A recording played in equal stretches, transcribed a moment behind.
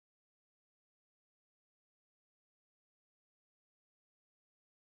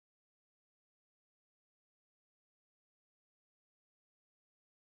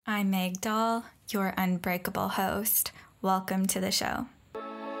I'm Magdal, your unbreakable host. Welcome to the show.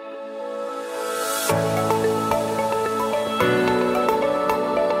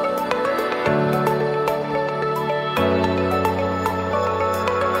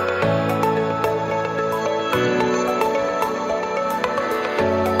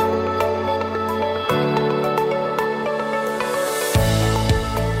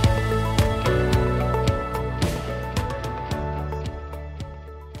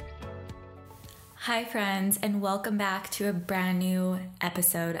 Hi friends, and welcome back to a brand new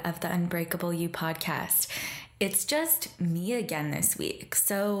episode of the Unbreakable You podcast. It's just me again this week.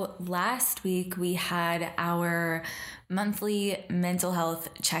 So last week we had our monthly mental health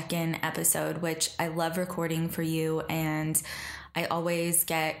check-in episode, which I love recording for you, and I always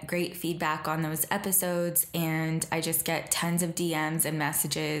get great feedback on those episodes, and I just get tons of DMs and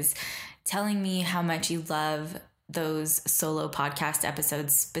messages telling me how much you love those solo podcast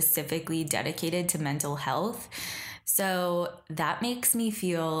episodes specifically dedicated to mental health. So that makes me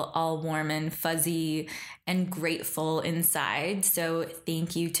feel all warm and fuzzy and grateful inside. So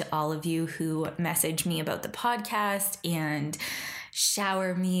thank you to all of you who message me about the podcast and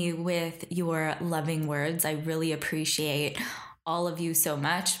shower me with your loving words. I really appreciate all of you so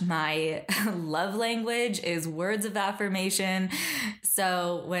much. My love language is words of affirmation.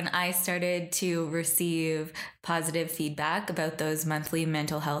 So when I started to receive positive feedback about those monthly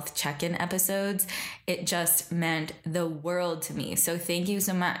mental health check-in episodes, it just meant the world to me. So thank you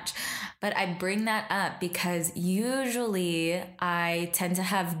so much. But I bring that up because usually I tend to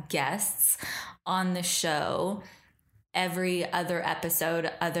have guests on the show every other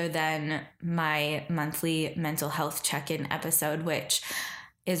episode other than my monthly mental health check-in episode, which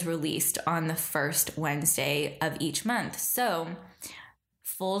is released on the first Wednesday of each month. So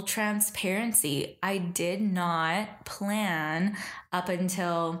full transparency, I did not plan up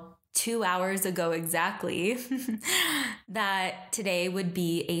until 2 hours ago exactly that today would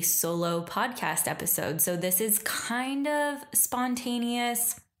be a solo podcast episode. So this is kind of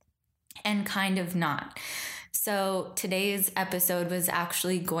spontaneous and kind of not. So today's episode was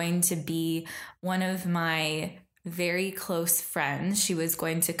actually going to be one of my very close friends. She was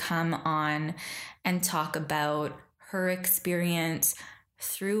going to come on and talk about her experience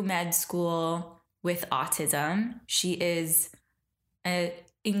through med school with autism. She is an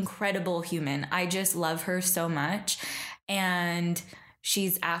incredible human. I just love her so much. And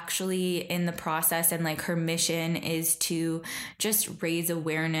she's actually in the process, and like her mission is to just raise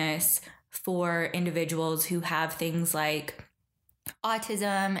awareness for individuals who have things like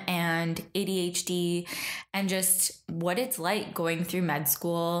autism and ADHD, and just what it's like going through med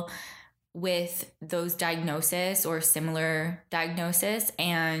school with those diagnoses or similar diagnosis,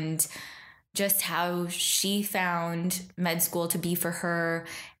 and just how she found med school to be for her,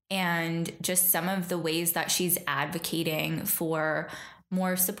 and just some of the ways that she's advocating for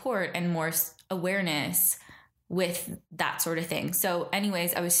more support and more awareness with that sort of thing. So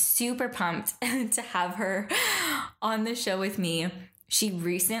anyways, I was super pumped to have her on the show with me. She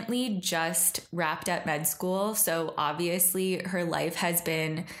recently just wrapped up med school, so obviously her life has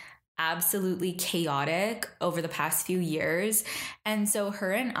been absolutely chaotic over the past few years. And so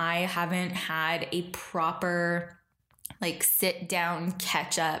her and I haven't had a proper sit down,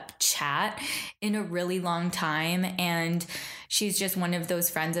 catch up chat in a really long time. And she's just one of those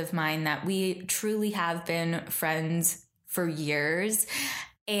friends of mine that we truly have been friends for years.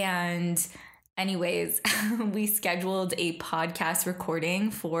 And anyways, we scheduled a podcast recording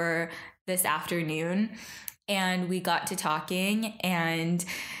for this afternoon, and we got to talking, and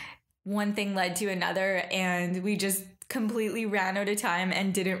one thing led to another, and we just completely ran out of time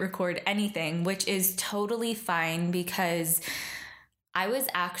and didn't record anything, which is totally fine because I was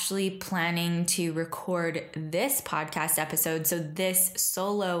actually planning to record this podcast episode, so this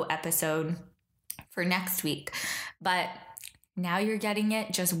solo episode, for next week. But now you're getting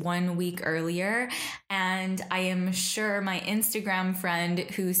it just 1 week earlier, and I am sure my Instagram friend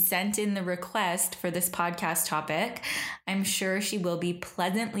who sent in the request for this podcast topic, I'm sure she will be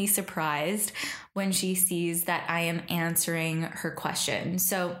pleasantly surprised when she sees that I am answering her question.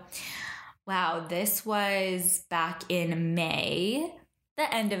 So, wow, this was back in May,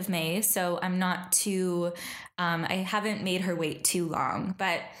 the end of May, so I'm not too, I haven't made her wait too long,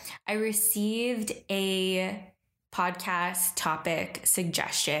 but I received a podcast topic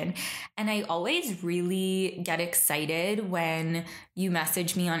suggestion, and I always really get excited when you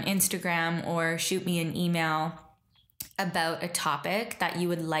message me on Instagram or shoot me an email about a topic that you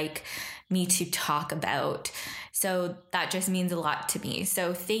would like me to talk about. So that just means a lot to me.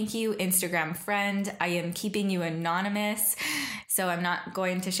 So thank you, Instagram friend. I am keeping you anonymous, so I'm not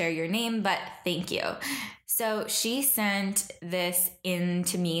going to share your name, but thank you. So she sent this in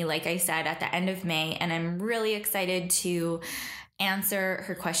to me, like I said, at the end of May, and I'm really excited to answer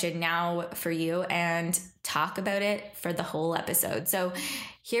her question now for you and talk about it for the whole episode. So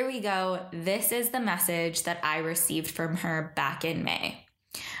here we go. This is the message that I received from her back in May.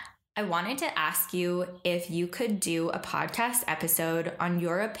 I wanted to ask you if you could do a podcast episode on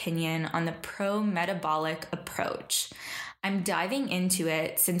your opinion on the pro-metabolic approach. I'm diving into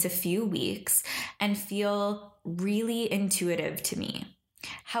it since a few weeks and feel really intuitive to me.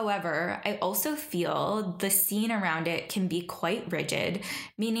 However, I also feel the scene around it can be quite rigid,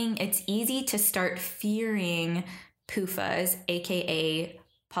 meaning it's easy to start fearing PUFAs, aka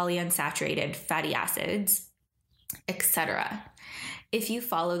polyunsaturated fatty acids, etc. If you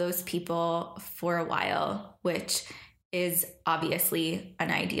follow those people for a while, which is obviously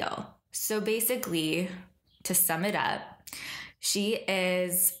an ideal. So basically, to sum it up, she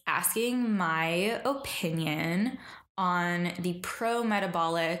is asking my opinion on the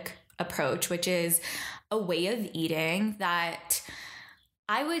pro-metabolic approach, which is a way of eating that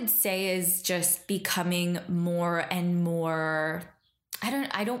I would say is just becoming more and more,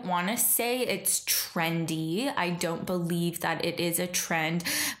 I don't want to say it's trendy. I don't believe that it is a trend,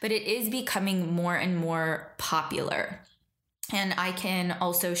 but it is becoming more and more popular. And I can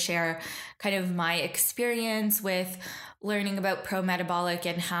also share kind of my experience with learning about pro-metabolic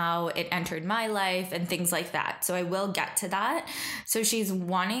and how it entered my life and things like that. So I will get to that. So she's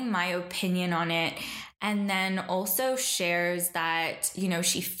wanting my opinion on it. And then also shares that,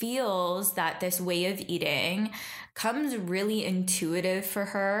 she feels that this way of eating comes really intuitive for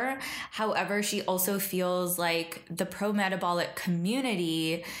her. However, she also feels like the pro-metabolic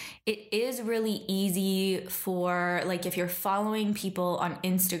community, it is really easy for, like, if you're following people on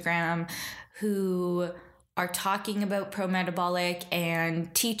Instagram who are talking about pro-metabolic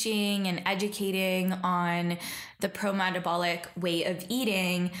and teaching and educating on the pro-metabolic way of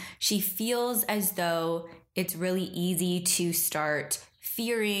eating, she feels as though it's really easy to start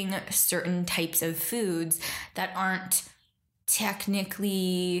fearing certain types of foods that aren't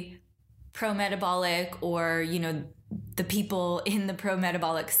technically pro-metabolic, or, the people in the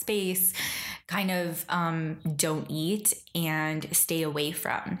pro-metabolic space kind of don't eat and stay away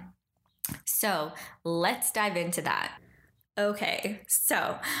from. So let's dive into that. Okay,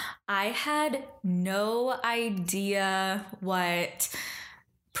 so I had no idea what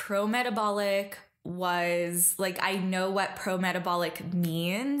pro-metabolic was. Like, I know what pro-metabolic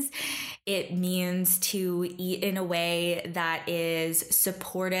means. It means to eat in a way that is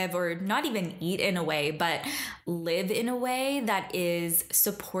supportive, or not even eat in a way, but live in a way that is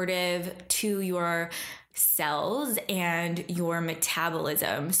supportive to your cells and your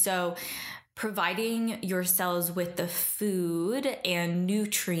metabolism. So providing your cells with the food and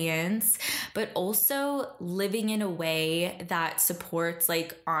nutrients, but also living in a way that supports,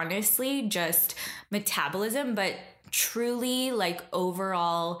 like, honestly, just metabolism, but truly, like,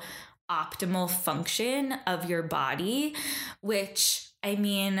 overall optimal function of your body, which,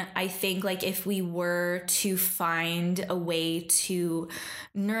 I think, like, if we were to find a way to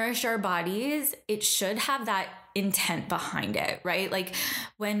nourish our bodies, it should have that intent behind it, right? Like,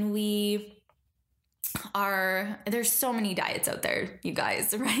 when there's so many diets out there, you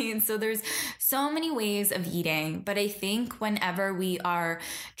guys, right? So there's so many ways of eating, but I think whenever we are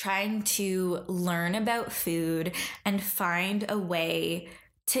trying to learn about food and find a way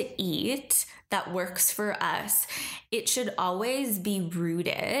to eat that works for us, it should always be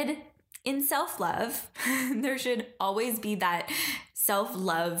rooted in self-love. There should always be that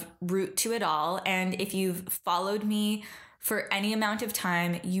self-love root to it all. And if you've followed me for any amount of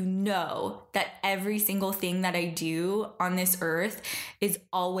time, you know that every single thing that I do on this earth is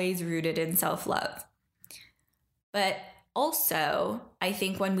always rooted in self-love. But also, I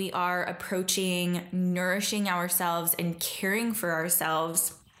think when we are approaching nourishing ourselves and caring for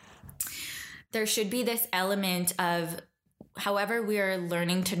ourselves, there should be this element of, however we are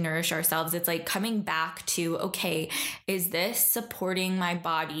learning to nourish ourselves, it's like coming back to, okay, is this supporting my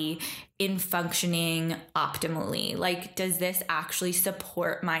body in functioning optimally? Like, does this actually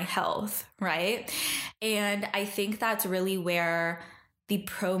support my health, right? And I think that's really where the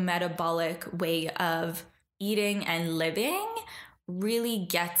pro-metabolic way of eating and living really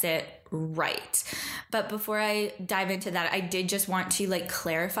gets it right. But before I dive into that, I did just want to, like,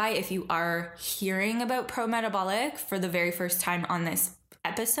 clarify, if you are hearing about pro-metabolic for the very first time on this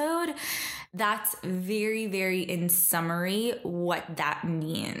episode, That's very, very in summary what that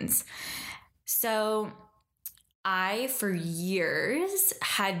means. So I, for years,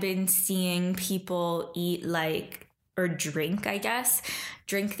 had been seeing people eat or drink, I guess,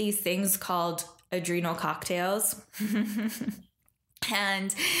 drink these things called adrenal cocktails.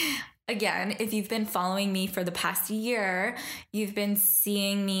 And again, if you've been following me for the past year, you've been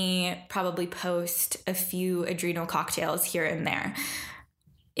seeing me probably post a few adrenal cocktails here and there.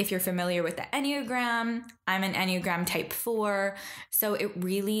 If you're familiar with the Enneagram, I'm an Enneagram type 4. So it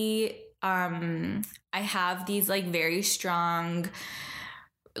really, I have these very strong,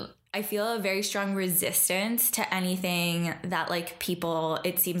 I feel a very strong resistance to anything that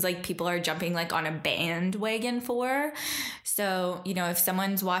it seems like people are jumping on a bandwagon for. So, if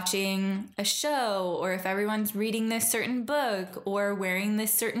someone's watching a show, or if everyone's reading this certain book or wearing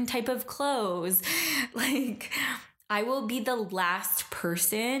this certain type of clothes, I will be the last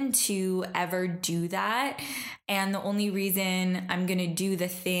person to ever do that. And the only reason I'm going to do the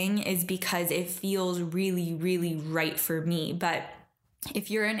thing is because it feels really, really right for me. But if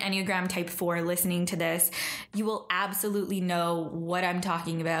you're an Enneagram type 4 listening to this, you will absolutely know what I'm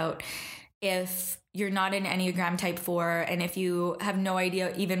talking about. If you're not an Enneagram type 4, and if you have no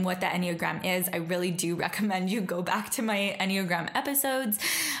idea even what the Enneagram is, I really do recommend you go back to my Enneagram episodes,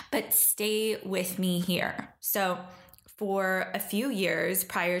 but stay with me here. So for a few years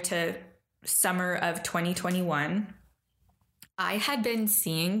prior to summer of 2021, I had been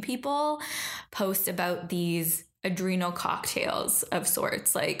seeing people post about these adrenal cocktails of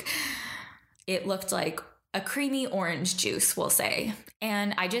sorts. It looked like a creamy orange juice, we'll say.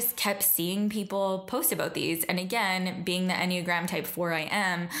 And I just kept seeing people post about these. And again, being the Enneagram type 4 I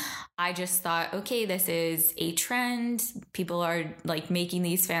am, I just thought, okay, this is a trend. People are making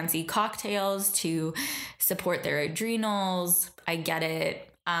these fancy cocktails to support their adrenals. I get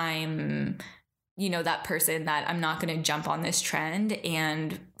it. I'm that person that I'm not going to jump on this trend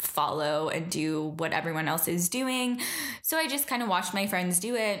and follow and do what everyone else is doing. So I just kind of watched my friends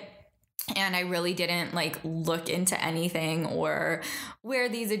do it. And I really didn't look into anything or where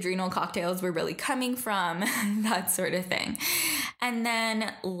these adrenal cocktails were really coming from, that sort of thing. And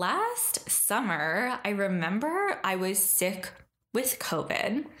then last summer, I remember I was sick with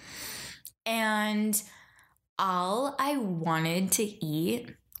COVID, and all I wanted to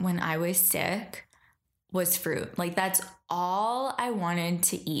eat when I was sick was fruit. That's all I wanted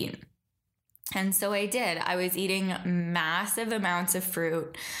to eat. And so I did. I was eating massive amounts of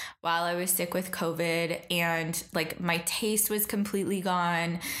fruit while I was sick with COVID, and my taste was completely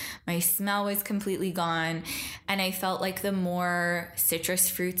gone. My smell was completely gone. And I felt like the more citrus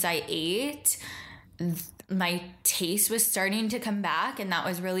fruits I ate, my taste was starting to come back, and that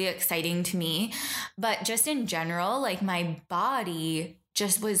was really exciting to me. But just in general, my body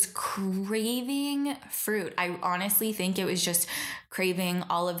just was craving fruit. I honestly think it was just craving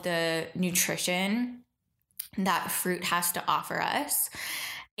all of the nutrition that fruit has to offer us.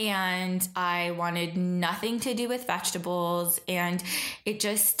 And I wanted nothing to do with vegetables. And it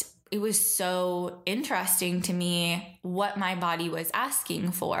was so interesting to me what my body was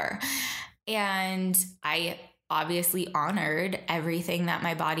asking for. And I obviously honored everything that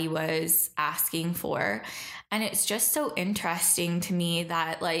my body was asking for. And it's just so interesting to me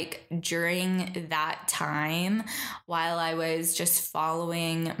that during that time, while I was just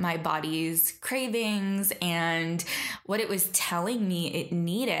following my body's cravings and what it was telling me it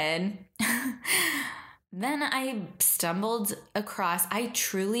needed, then I stumbled across, I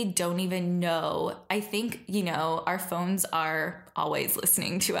truly don't even know. I think, our phones are always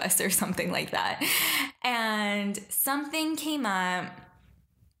listening to us or something like that. And something came up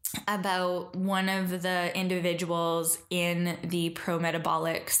about one of the individuals in the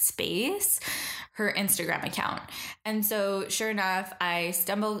Pro-Metabolic space, her Instagram account. And so sure enough, I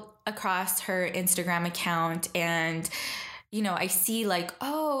stumbled across her Instagram account, and I see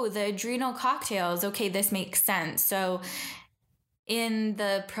the adrenal cocktails. Okay, this makes sense. So in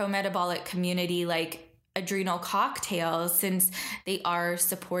the Pro-Metabolic community, adrenal cocktails, since they are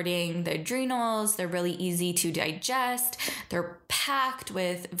supporting the adrenals, they're really easy to digest. They're packed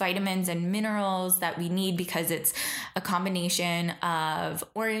with vitamins and minerals that we need because it's a combination of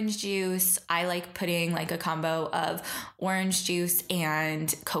orange juice. I like putting a combo of orange juice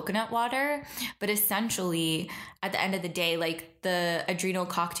and coconut water. But essentially, at the end of the day, the adrenal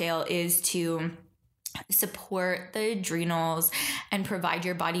cocktail is to support the adrenals and provide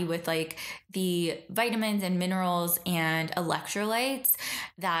your body with the vitamins and minerals and electrolytes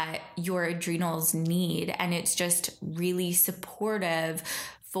that your adrenals need. And it's just really supportive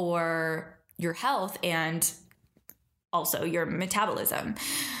for your health and also your metabolism.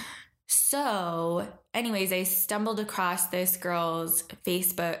 So anyways, I stumbled across this girl's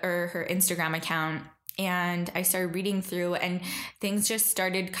Facebook or her Instagram account, and I started reading through, and things just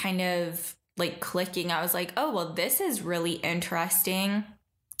started kind of like clicking. I was like, oh, well, this is really interesting,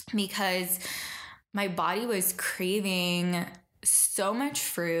 because my body was craving so much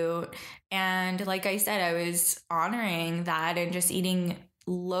fruit. And like I said, I was honoring that and just eating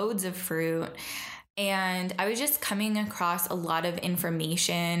loads of fruit. And I was just coming across a lot of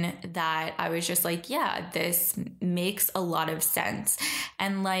information that I was just like, yeah, this makes a lot of sense.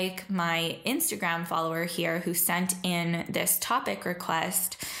 And like my Instagram follower here who sent in this topic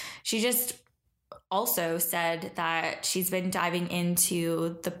request, she just also said that she's been diving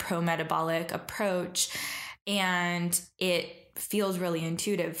into the pro-metabolic approach, and it feels really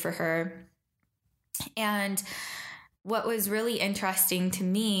intuitive for her. And what was really interesting to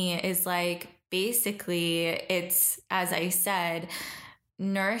me is like, basically it's, as I said,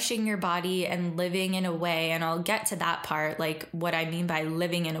 nourishing your body and living in a way, and I'll get to that part, like what I mean by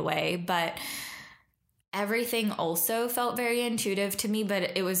living in a way, but everything also felt very intuitive to me,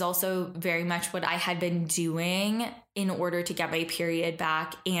 but it was also very much what I had been doing in order to get my period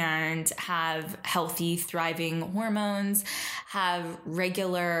back and have healthy, thriving hormones, have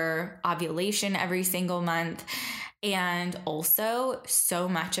regular ovulation every single month. And also, so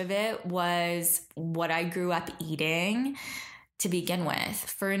much of it was what I grew up eating to begin with.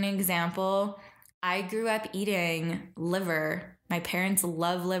 For an example, I grew up eating liver. My parents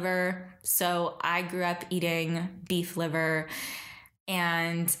love liver, so I grew up eating beef liver,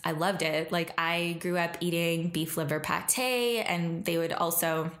 and I loved it. Like, I grew up eating beef liver pate, and they would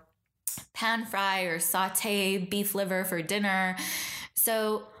also pan fry or saute beef liver for dinner.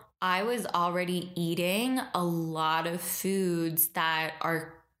 So I was already eating a lot of foods that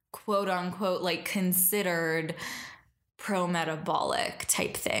are quote unquote like considered pro-metabolic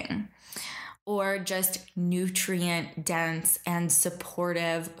type thing, or just nutrient dense and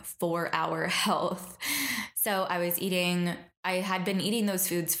supportive for our health. So I had been eating those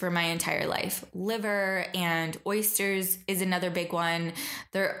foods for my entire life. Liver and oysters is another big one.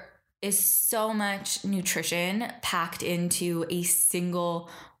 There is so much nutrition packed into a single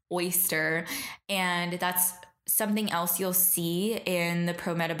oyster. And that's something else you'll see in the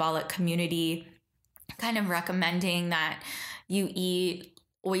pro-metabolic community, kind of recommending that you eat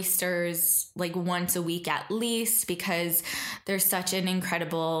oysters like once a week at least, because there's such an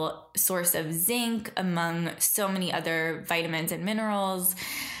incredible source of zinc among so many other vitamins and minerals.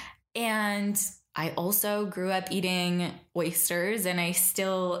 And I also grew up eating oysters, and I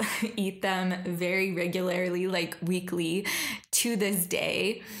still eat them very regularly, like weekly to this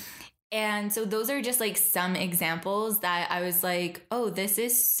day. And so those are just like some examples that I was like, oh, this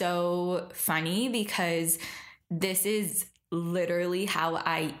is so funny, because this is literally how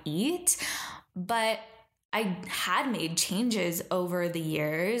I eat. But I had made changes over the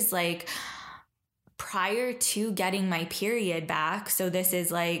years, like prior to getting my period back. So this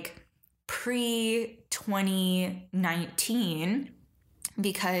is like pre-2019,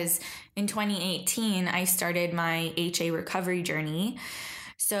 because in 2018, I started my HA recovery journey.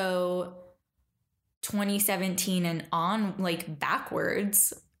 So 2017 and on, like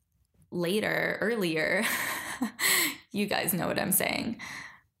backwards, earlier, you guys know what I'm saying.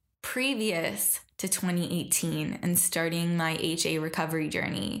 Previous to 2018 and starting my HA recovery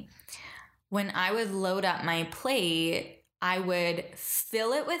journey, when I would load up my plate, I would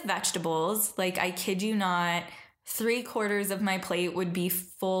fill it with vegetables. Like, I kid you not, 3/4 of my plate would be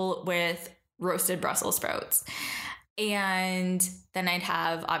full with roasted Brussels sprouts. And then I'd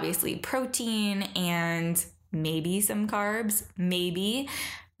have obviously protein and maybe some carbs, maybe.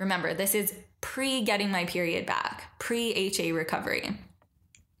 Remember, this is pre-getting my period back, pre-HA recovery.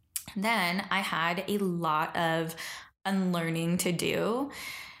 Then I had a lot of unlearning to do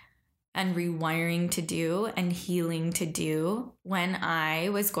and rewiring to do and healing to do when I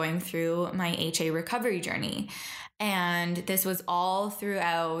was going through my HA recovery journey. And this was all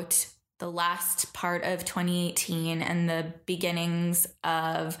throughout the last part of 2018 and the beginnings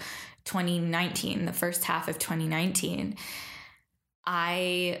of 2019, the first half of 2019.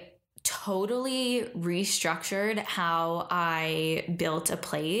 I totally restructured how I built a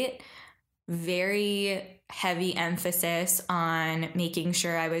plate. Very heavy emphasis on making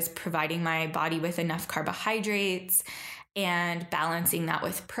sure I was providing my body with enough carbohydrates and balancing that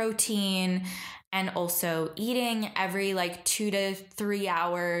with protein, and also eating every like 2 to 3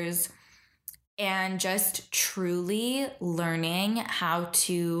 hours, and just truly learning how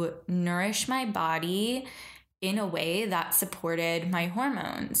to nourish my body in a way that supported my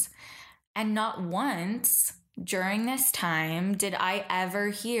hormones. And not once during this time did I ever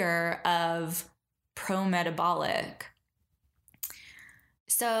hear of Pro-Metabolic.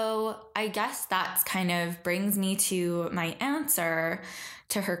 So I guess that's kind of brings me to my answer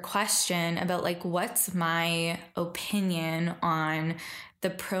to her question about like, what's my opinion on the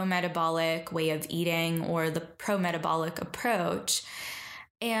pro-metabolic way of eating or the pro-metabolic approach.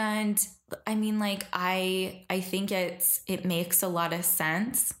 And I mean, like, I think it makes a lot of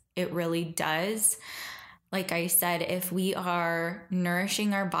sense. It really does. Like I said, if we are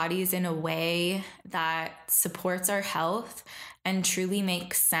nourishing our bodies in a way that supports our health and truly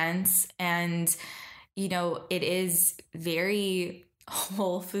makes sense, and, you know, it is very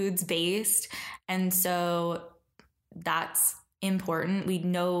whole foods based, and so that's important. We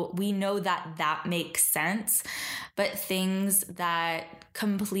know that makes sense, but things that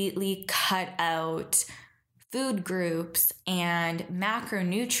completely cut out food groups and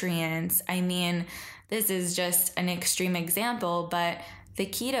macronutrients, I mean, this is just an extreme example, but the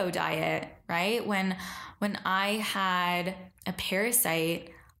keto diet, right? When I had a parasite,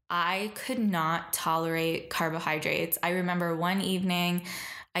 I could not tolerate carbohydrates. I remember one evening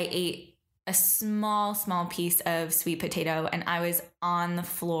I ate a small piece of sweet potato and I was on the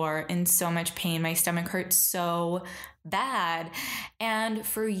floor in so much pain. My stomach hurt so bad. And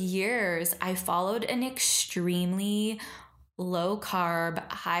for years, I followed an extremely low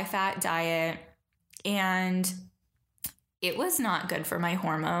carb, high fat diet, and it was not good for my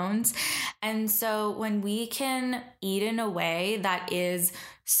hormones. And so when we can eat in a way that is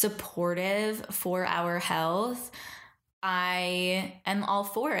supportive for our health, I am all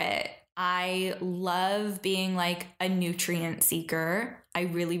for it. I love being like a nutrient seeker. I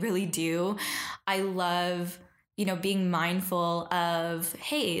really, really do. I love, you know, being mindful of,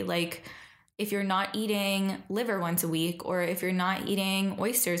 hey, like, if you're not eating liver once a week, or if you're not eating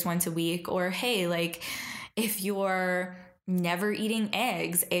oysters once a week, or hey, like, if you're never eating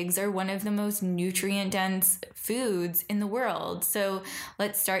eggs are one of the most nutrient dense foods in the world. So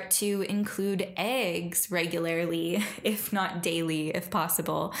let's start to include eggs regularly, if not daily, if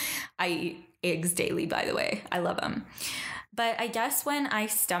possible. I eat eggs daily, by the way. I love them. But I guess when I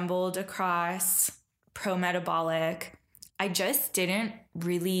stumbled across Pro-Metabolic, I just didn't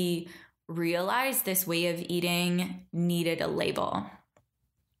really realize this way of eating needed a label.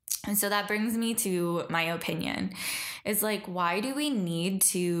 And so that brings me to my opinion. Is like, why do we need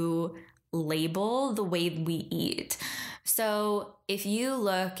to label the way we eat? So if you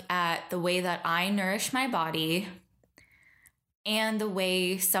look at the way that I nourish my body and the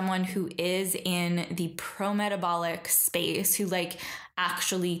way someone who is in the pro-metabolic space, who like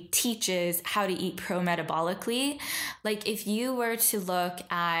actually teaches how to eat pro-metabolically, like if you were to look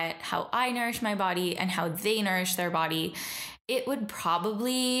at how I nourish my body and how they nourish their body, it would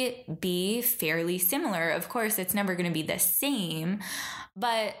probably be fairly similar. Of course, it's never going to be the same,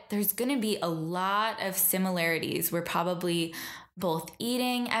 but there's going to be a lot of similarities. We're probably both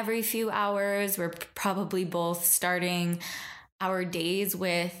eating every few hours. We're probably both starting our days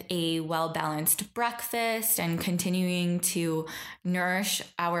with a well-balanced breakfast and continuing to nourish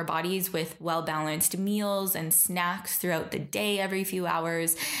our bodies with well-balanced meals and snacks throughout the day every few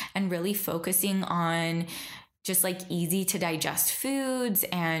hours, and really focusing on just like easy to digest foods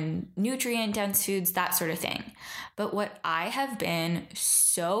and nutrient dense foods, that sort of thing. But what I have been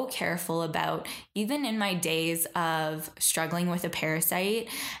so careful about, even in my days of struggling with a parasite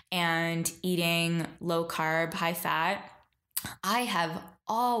and eating low carb, high fat, I have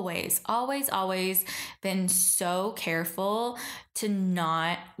always been so careful to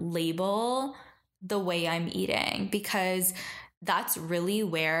not label the way I'm eating, because that's really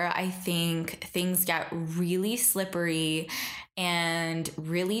where I think things get really slippery and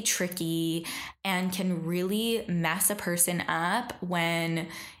really tricky and can really mess a person up when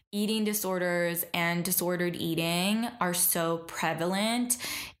eating disorders and disordered eating are so prevalent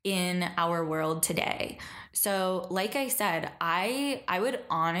in our world today. So like I said, I would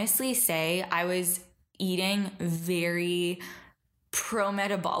honestly say I was eating very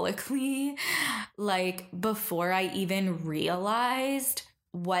pro-metabolically, like before I even realized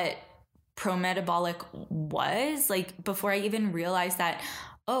what pro-metabolic was, like before I even realized that,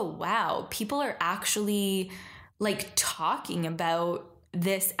 oh wow, people are actually like talking about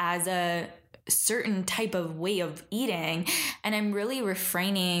this as a certain type of way of eating. And I'm really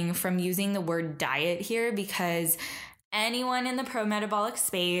refraining from using the word diet here, because anyone in the pro-metabolic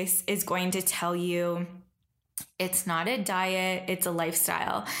space is going to tell you it's not a diet, it's a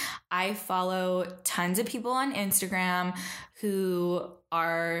lifestyle. I follow tons of people on Instagram who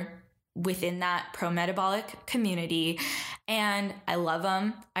are within that pro-metabolic community, and I love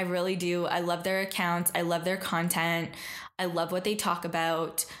them. I really do. I love their accounts. I love their content. I love what they talk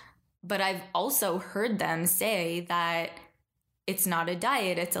about. But I've also heard them say that it's not a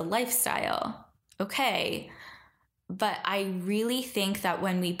diet, it's a lifestyle. Okay. But I really think that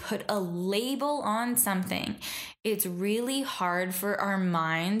when we put a label on something, it's really hard for our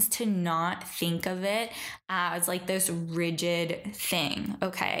minds to not think of it as like this rigid thing.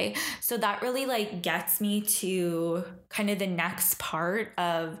 Okay. So that really like gets me to kind of the next part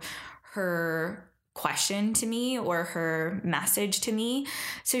of her question to me, or her message to me.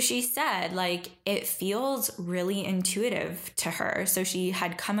 So she said like it feels really intuitive to her. So she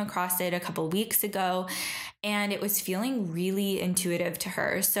had come across it a couple weeks ago and it was feeling really intuitive to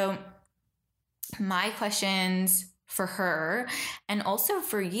her. So my questions for her, and also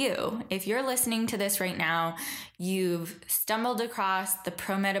for you, if you're listening to this right now, you've stumbled across the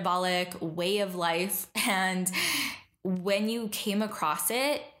pro-metabolic way of life, and when you came across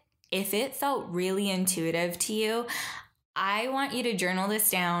it, if it felt really intuitive to you, I want you to journal this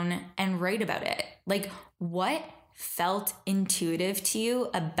down and write about it. Like, what felt intuitive to you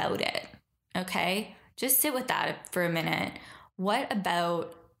about it? Okay? Just sit with that for a minute. What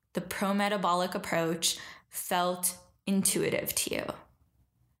about the pro-metabolic approach felt intuitive to you?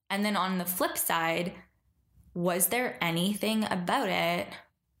 And then on the flip side, was there anything about it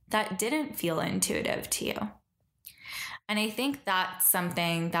that didn't feel intuitive to you? And I think that's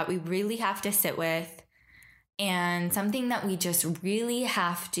something that we really have to sit with, and something that we just really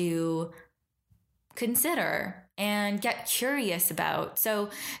have to consider and get curious about. So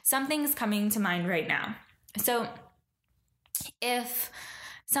something's coming to mind right now. So if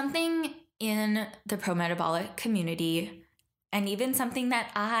something in the pro-metabolic community, and even something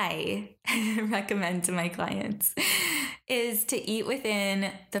that I recommend to my clients, is to eat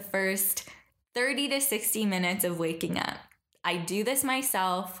within the first 30 to 60 minutes of waking up. I do this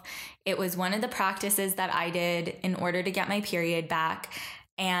myself. It was one of the practices that I did in order to get my period back.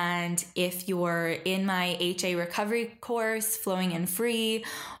 And if you're in my HA recovery course, Flowing and Free,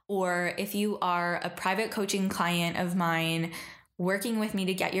 or if you are a private coaching client of mine working with me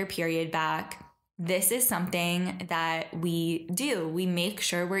to get your period back, this is something that we do. We make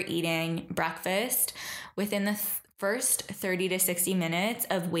sure we're eating breakfast within the first 30 to 60 minutes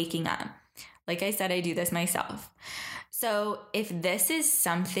of waking up. Like I said, I do this myself. So if this is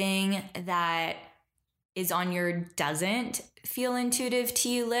something that is on your doesn't feel intuitive to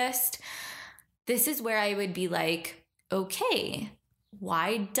you list, this is where I would be like, okay,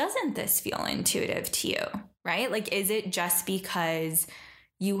 why doesn't this feel intuitive to you? Right? Like, is it just because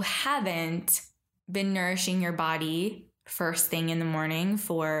you haven't been nourishing your body first thing in the morning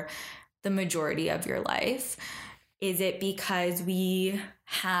for the majority of your life? Is it because we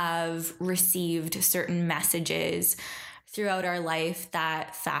have received certain messages throughout our life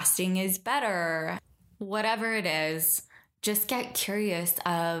that fasting is better? Whatever it is, just get curious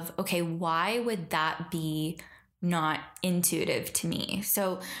of, okay, why would that be not intuitive to me?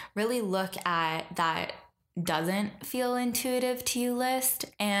 So really look at that doesn't feel intuitive to you list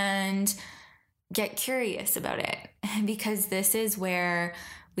and get curious about it, because this is where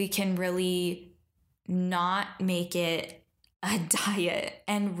we can really not make it a diet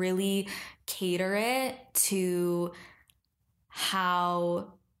and really cater it to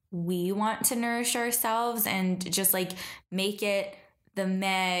how we want to nourish ourselves, and just like make it the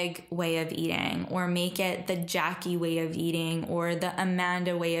Meg way of eating, or make it the Jackie way of eating, or the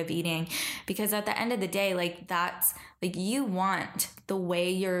Amanda way of eating. Because at the end of the day, like, that's like, you want the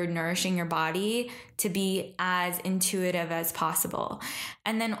way you're nourishing your body to be as intuitive as possible.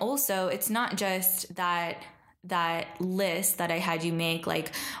 And then also, it's not just that list that I had you make,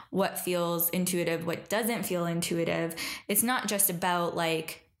 like what feels intuitive, what doesn't feel intuitive. It's not just about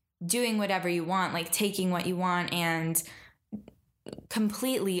like doing whatever you want, like taking what you want and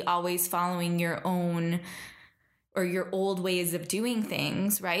completely always following your own or your old ways of doing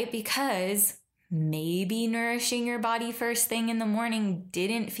things, right? Because maybe nourishing your body first thing in the morning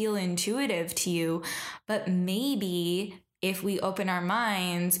didn't feel intuitive to you, but maybe if we open our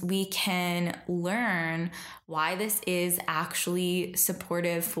minds, we can learn why this is actually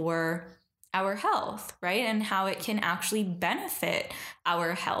supportive for our health, right? And how it can actually benefit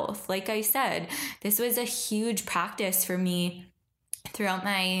our health. Like I said, this was a huge practice for me throughout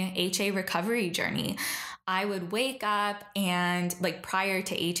my HA recovery journey. I would wake up and, like, prior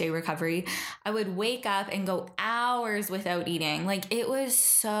to HA recovery, I would wake up and go hours without eating. Like, it was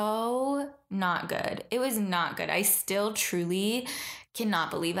so not good. It was not good. I still truly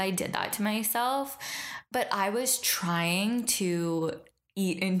cannot believe I did that to myself, but I was trying to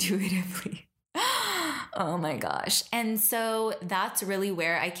eat intuitively. Oh my gosh. And so that's really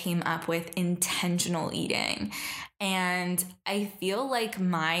where I came up with intentional eating. And I feel like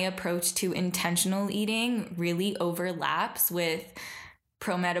my approach to intentional eating really overlaps with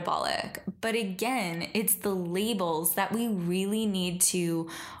pro-metabolic. But again, it's the labels that we really need to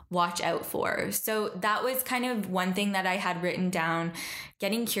watch out for. So that was kind of one thing that I had written down,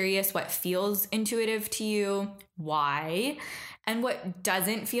 getting curious what feels intuitive to you, why, and what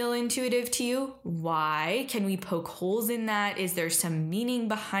doesn't feel intuitive to you, why. Can we poke holes in that? Is there some meaning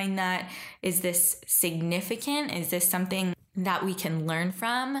behind that? Is this significant? Is this something that we can learn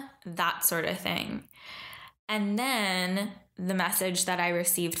from? That sort of thing. And then the message that I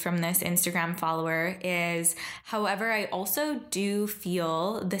received from this Instagram follower is, however, I also do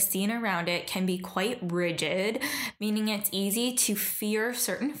feel the scene around it can be quite rigid, meaning it's easy to fear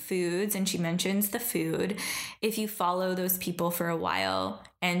certain foods. And she mentions the food if you follow those people for a while.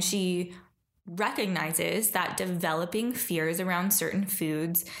 And she recognizes that developing fears around certain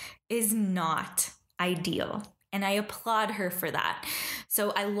foods is not ideal. And I applaud her for that.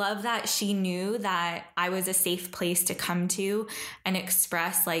 So I love that she knew that I was a safe place to come to and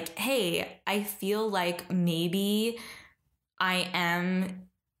express like, hey, I feel like maybe I am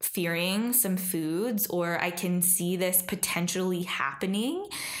fearing some foods, or I can see this potentially happening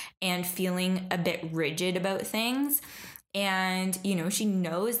and feeling a bit rigid about things. And, you know, she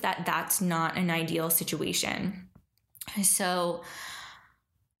knows that that's not an ideal situation. So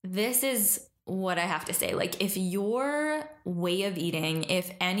this is what I have to say. Like, if your way of eating,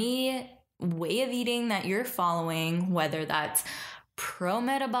 if any way of eating that you're following, whether that's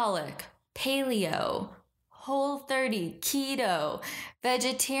pro-metabolic, paleo, Whole30, keto,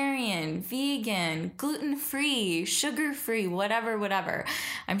 vegetarian, vegan, gluten-free, sugar-free, whatever.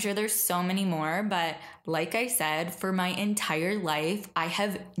 I'm sure there's so many more, but like I said, for my entire life, I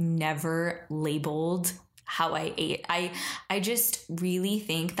have never labeled how I ate. I just really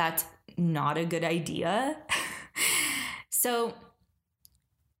think that's not a good idea. So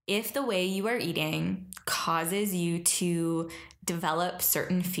if the way you are eating causes you to develop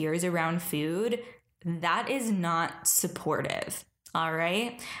certain fears around food, that is not supportive. All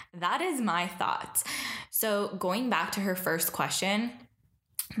right. That is my thoughts. So going back to her first question,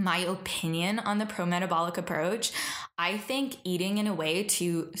 my opinion on the pro-metabolic approach, I think eating in a way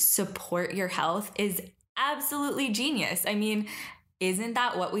to support your health is absolutely genius. I mean, isn't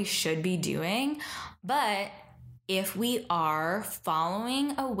that what we should be doing? But if we are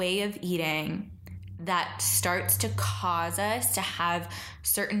following a way of eating that starts to cause us to have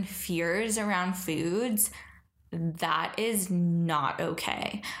certain fears around foods, that is not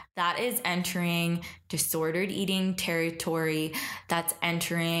okay. That is entering disordered eating territory. That's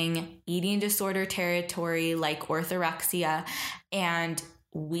entering eating disorder territory like orthorexia. And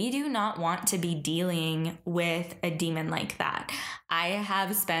we do not want to be dealing with a demon like that. I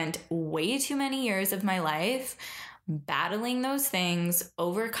have spent way too many years of my life battling those things,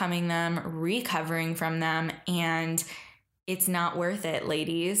 overcoming them, recovering from them, and it's not worth it,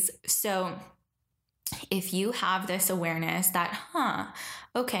 ladies. So if you have this awareness that,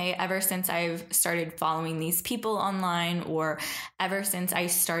 okay, ever since I've started following these people online, or ever since I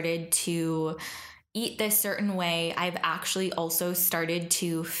started to eat this certain way, I've actually also started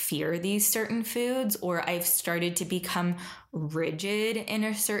to fear these certain foods, or I've started to become rigid in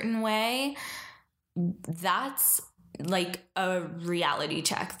a certain way, that's like a reality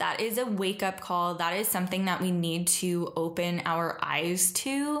check. That is a wake-up call. That is something that we need to open our eyes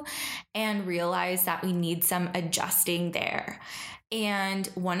to and realize that we need some adjusting there. And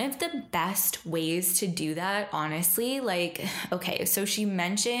one of the best ways to do that, honestly, like, okay, so she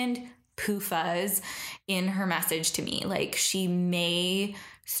mentioned PUFAs in her message to me. Like, she may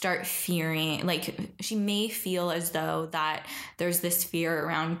start fearing, like, she may feel as though that there's this fear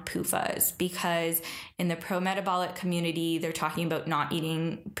around PUFAs, because in the pro-metabolic community, they're talking about not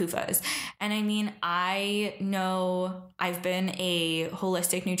eating PUFAs. And I mean, I know I've been a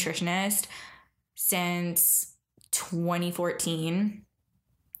holistic nutritionist since 2014.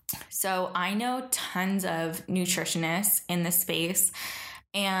 So I know tons of nutritionists in the space,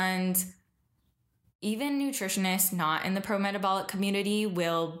 and even nutritionists not in the pro-metabolic community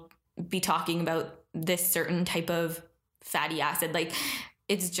will be talking about this certain type of fatty acid. Like,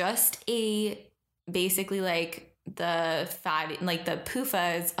 it's just basically like the fat, like the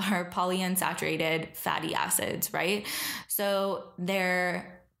PUFAs are polyunsaturated fatty acids, right? So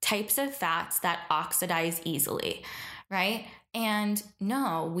they're types of fats that oxidize easily, right? And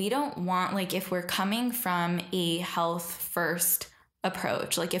no, we don't want, like, if we're coming from a health first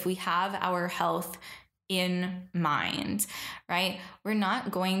approach, like if we have our health in mind, right? We're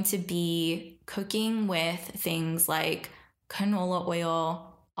not going to be cooking with things like canola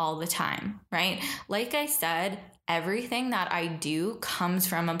oil all the time, right? Like I said, everything that I do comes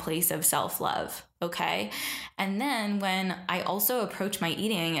from a place of self-love, okay? And then when I also approach my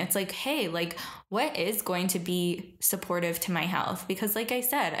eating, it's like, hey, like, what is going to be supportive to my health? Because like I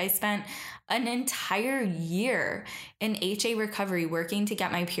said, I spent an entire year in HA recovery working to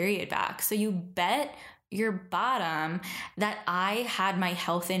get my period back. So you bet your bottom that I had my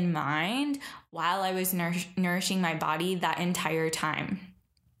health in mind while I was nourishing my body that entire time.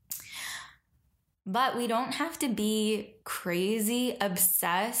 But we don't have to be crazy,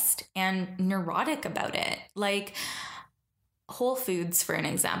 obsessed, and neurotic about it. Like Whole Foods, for an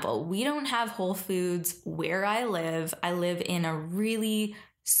example. We don't have Whole Foods where I live. I live in a really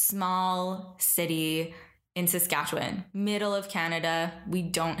small city in Saskatchewan, middle of Canada. We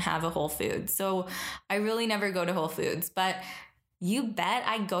don't have a Whole Foods. So I really never go to Whole Foods, but you bet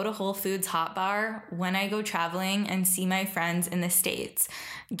I go to Whole Foods Hot Bar when I go traveling and see my friends in the States.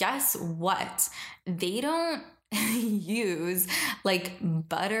 Guess what? They don't use like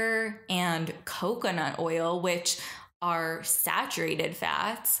butter and coconut oil, which are saturated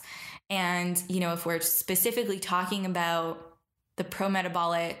fats. And, you know, if we're specifically talking about the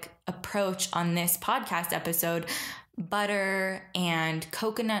pro-metabolic approach on this podcast episode, butter and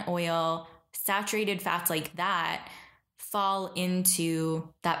coconut oil, saturated fats like that fall into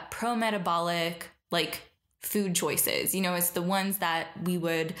that pro-metabolic like food choices. You know, it's the ones that we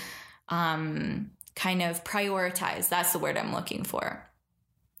would kind of prioritize. That's the word I'm looking for.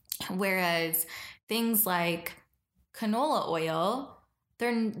 Whereas things like canola oil,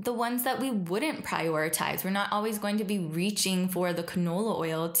 they're the ones that we wouldn't prioritize. We're not always going to be reaching for the canola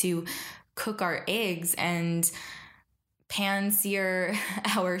oil to cook our eggs and pan-sear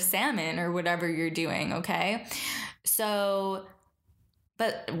our salmon or whatever you're doing, okay? So,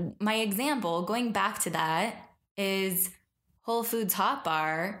 but my example, going back to that, is Whole Foods Hot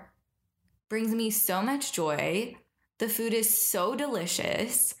Bar brings me so much joy. The food is so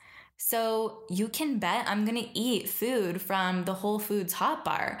delicious. So you can bet I'm going to eat food from the Whole Foods Hot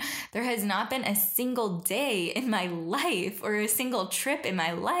Bar. There has not been a single day in my life or a single trip in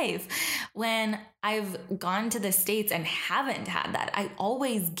my life when I've gone to the States and haven't had that. I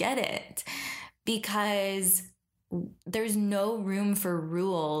always get it because there's no room for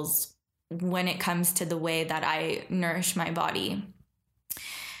rules when it comes to the way that I nourish my body.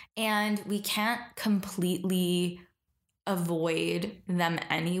 And we can't completely avoid them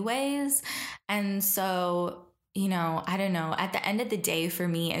anyways. And so, you know, I don't know, at the end of the day, for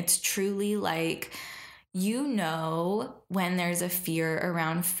me, it's truly like, you know, when there's a fear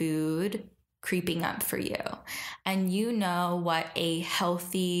around food creeping up for you, and you know what a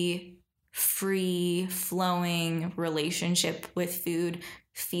healthy, free flowing relationship with food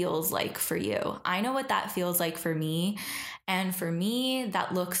feels like for you. I know what that feels like for me. And for me,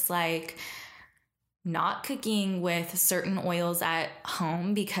 that looks like not cooking with certain oils at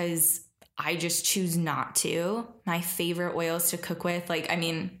home because I just choose not to. My favorite oils to cook with, like, I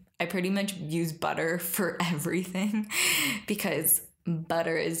mean, I pretty much use butter for everything because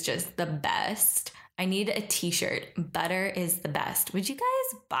butter is just the best. I need a t-shirt. Butter is the best. Would you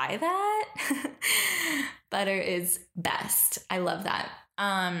guys buy that? Butter is best. I love that.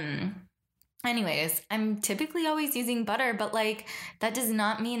 Anyways, I'm typically always using butter, but like that does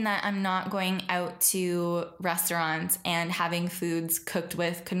not mean that I'm not going out to restaurants and having foods cooked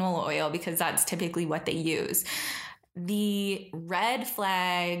with canola oil because that's typically what they use. The red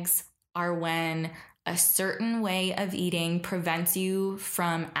flags are when a certain way of eating prevents you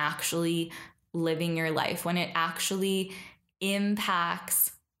from actually living your life, when it actually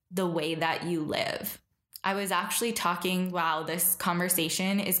impacts the way that you live. I was actually talking, wow, this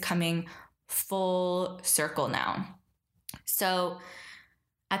conversation is coming full circle now. So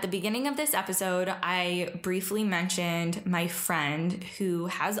at the beginning of this episode, I briefly mentioned my friend who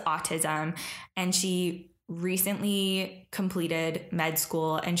has autism, and she recently completed med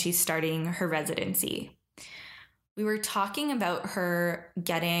school and she's starting her residency. We were talking about her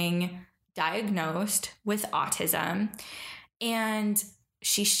getting diagnosed with autism, and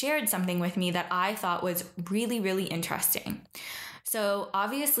she shared something with me that I thought was really, really interesting. So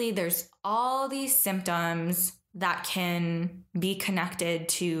obviously there's all these symptoms that can be connected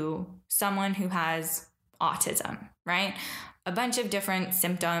to someone who has autism, right? A bunch of different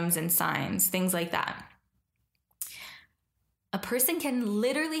symptoms and signs, things like that. A person can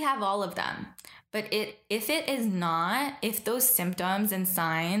literally have all of them, but if those symptoms and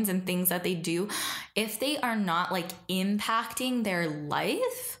signs and things that they do, if they are not like impacting their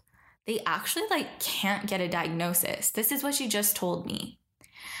life, they actually can't get a diagnosis. This is what she just told me.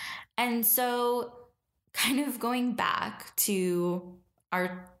 And so kind of going back to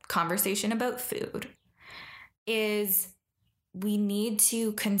our conversation about food is we need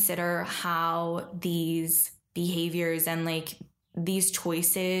to consider how these behaviors and these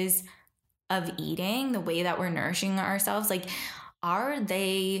choices of eating, the way that we're nourishing ourselves, are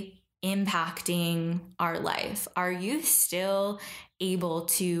they impacting our life? Are you still able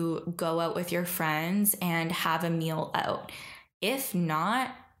to go out with your friends and have a meal out? If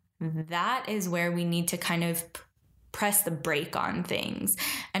not, that is where we need to kind of press the brake on things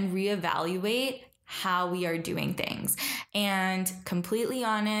and reevaluate how we are doing things. And completely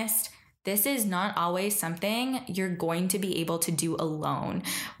honest, this is not always something you're going to be able to do alone,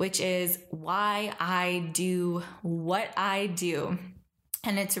 which is why I do what I do.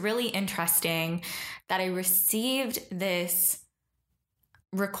 And it's really interesting that I received this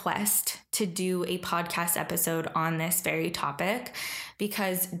request to do a podcast episode on this very topic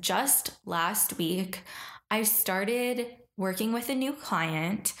because just last week I started working with a new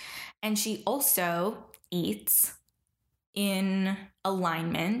client, and she also eats in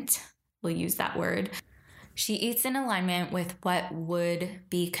alignment. We'll use that word. She eats in alignment with what would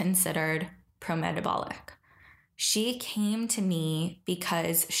be considered pro-metabolic. She came to me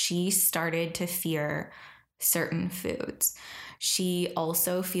because she started to fear certain foods. She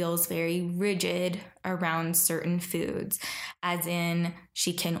also feels very rigid around certain foods, as in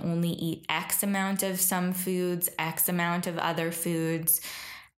she can only eat X amount of some foods, X amount of other foods,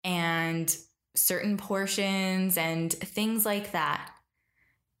 and certain portions and things like that.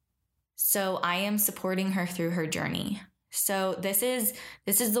 So I am supporting her through her journey. So this is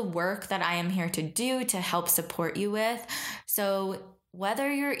the work that I am here to do to help support you with. So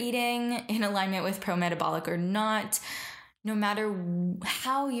whether you're eating in alignment with pro-metabolic or not, no matter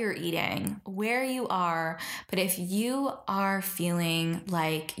how you're eating, where you are, but if you are feeling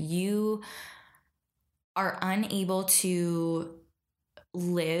like you are unable to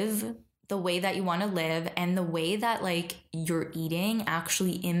live the way that you want to live, and the way that you're eating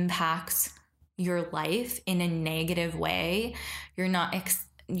actually impacts your life in a negative way, you're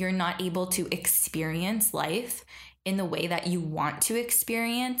not able to experience life in the way that you want to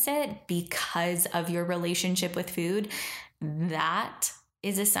experience it because of your relationship with food, that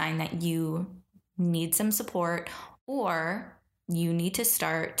is a sign that you need some support, or you need to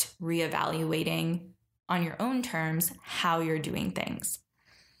start reevaluating on your own terms how you're doing things.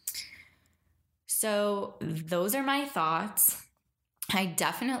 So those are my thoughts. I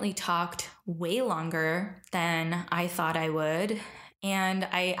definitely talked way longer than I thought I would. And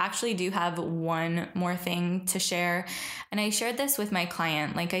I actually do have one more thing to share. And I shared this with my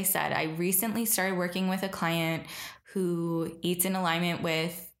client. Like I said, I recently started working with a client who eats in alignment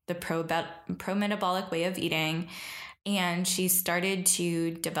with the pro-metabolic way of eating. And she started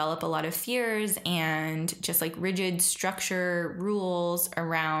to develop a lot of fears and just rigid structure rules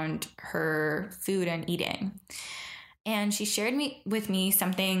around her food and eating. And she shared with me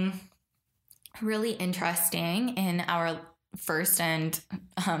something really interesting in our first and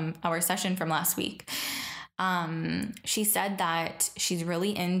our session from last week. She said that she's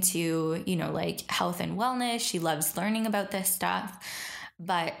really into, health and wellness. She loves learning about this stuff,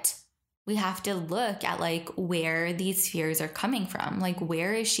 but we have to look at where these fears are coming from.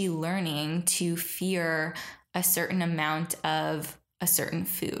 Where is she learning to fear a certain amount of a certain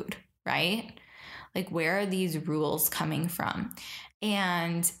food, right? Where are these rules coming from?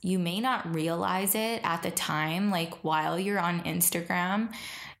 And you may not realize it at the time, while you're on Instagram,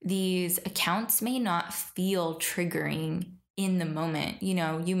 these accounts may not feel triggering in the moment.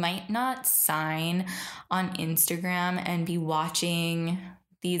 You might not sign on Instagram and be watching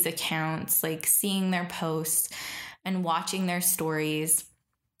these accounts, seeing their posts and watching their stories.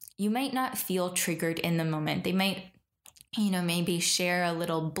 You might not feel triggered in the moment. They might, maybe share a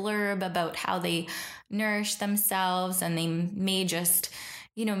little blurb about how they nourish themselves, and they may just,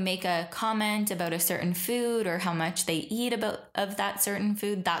 make a comment about a certain food or how much they eat of that certain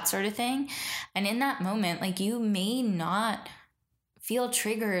food, that sort of thing. And in that moment, you may not feel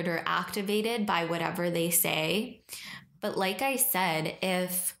triggered or activated by whatever they say. But like I said,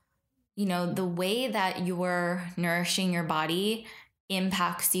 if, the way that you're nourishing your body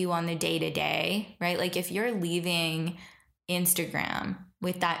impacts you on the day-to-day, right? If you're leaving Instagram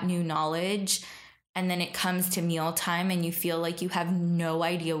with that new knowledge, and then it comes to mealtime and you feel like you have no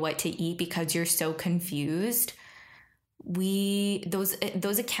idea what to eat because you're so confused,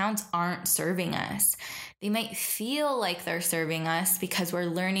 those accounts aren't serving us. They might feel like they're serving us because we're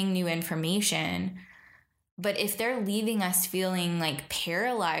learning new information, But if they're leaving us feeling like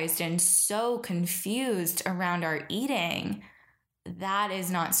paralyzed and so confused around our eating, that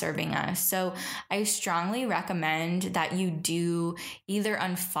is not serving us. So I strongly recommend that you do either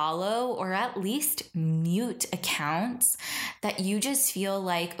unfollow or at least mute accounts that you just feel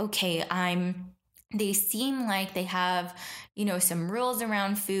like, okay, they seem like they have, some rules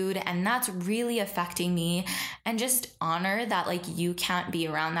around food, and that's really affecting me. And just honor that, like, you can't be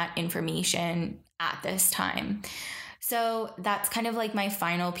around that information at this time. So that's kind of like my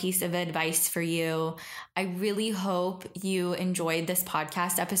final piece of advice for you. I really hope you enjoyed this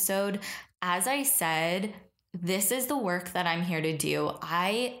podcast episode. As I said, this is the work that I'm here to do.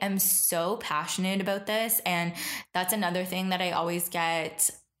 I am so passionate about this. And that's another thing that I always get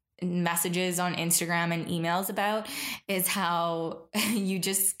messages on Instagram and emails about, is how you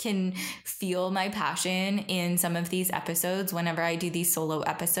just can feel my passion in some of these episodes whenever I do these solo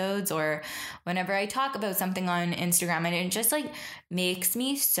episodes or whenever I talk about something on Instagram. And it just like makes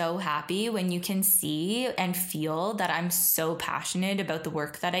me so happy when you can see and feel that I'm so passionate about the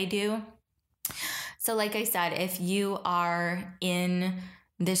work that I do. So like I said, if you are in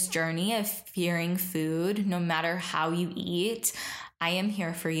this journey of fearing food, no matter how you eat, I am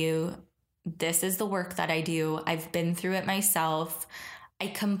here for you. This is the work that I do. I've been through it myself. I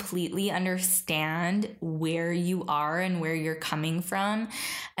completely understand where you are and where you're coming from.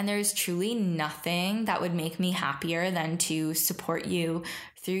 And there's truly nothing that would make me happier than to support you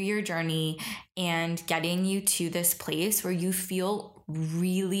through your journey and getting you to this place where you feel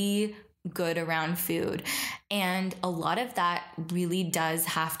really good around food. And a lot of that really does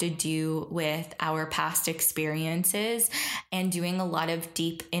have to do with our past experiences and doing a lot of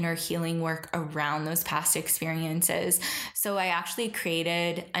deep inner healing work around those past experiences. So I actually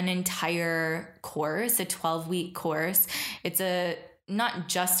created an entire course, a 12-week course. It's not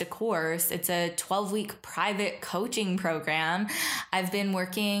just a course, it's a 12-week private coaching program. I've been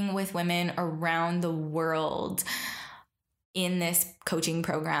working with women around the world in this coaching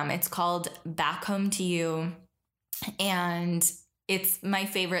program. It's called Back Home to You, and it's my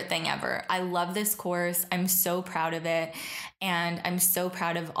favorite thing ever. I love this course. I'm so proud of it. And I'm so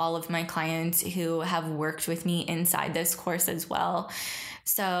proud of all of my clients who have worked with me inside this course as well.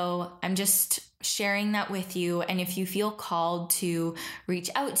 So I'm just sharing that with you. And if you feel called to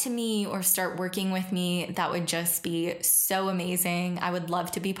reach out to me or start working with me, that would just be so amazing. I would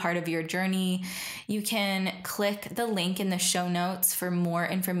love to be part of your journey. You can click the link in the show notes for more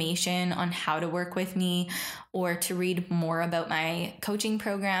information on how to work with me or to read more about my coaching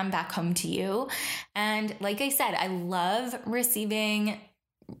program, Back Home to You. And like I said, I love receiving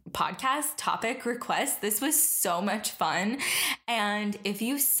podcast topic requests. This was so much fun. And if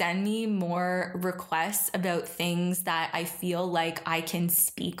you send me more requests about things that I feel like I can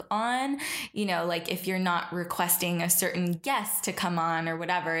speak on, like if you're not requesting a certain guest to come on or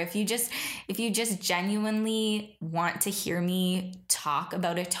whatever, if you just genuinely want to hear me talk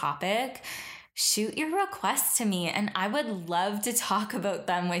about a topic, shoot your requests to me and I would love to talk about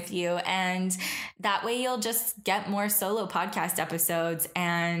them with you. And that way you'll just get more solo podcast episodes.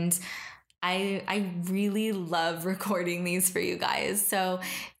 And I really love recording these for you guys. So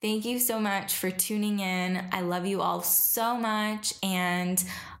thank you so much for tuning in. I love you all so much. And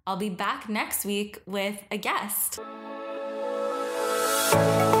I'll be back next week with a guest.